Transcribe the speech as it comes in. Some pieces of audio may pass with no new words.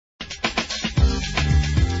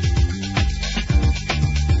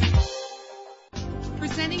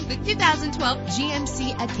2012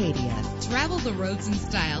 GMC Acadia. Travel the roads in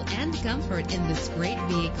style and comfort in this great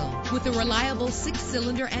vehicle with a reliable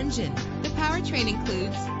 6-cylinder engine. The powertrain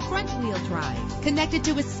includes front-wheel drive connected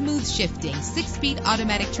to a smooth shifting 6-speed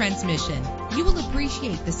automatic transmission. You will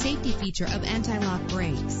appreciate the safety feature of anti-lock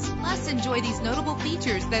brakes. Plus, enjoy these notable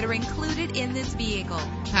features that are included in this vehicle: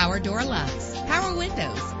 power door locks, power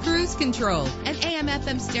windows, cruise control, an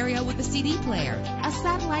AM/FM stereo with a CD player, a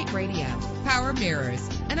satellite radio, power mirrors,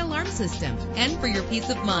 an alarm system. And for your peace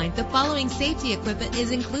of mind, the following safety equipment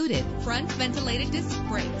is included: front ventilated disc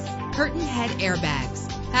brakes, curtain head airbags,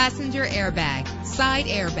 passenger airbag, side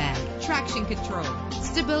airbag, traction control,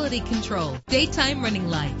 stability control, daytime running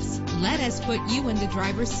lights. Let us put you in the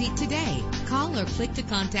driver's seat today. Call or click to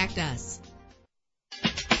contact us.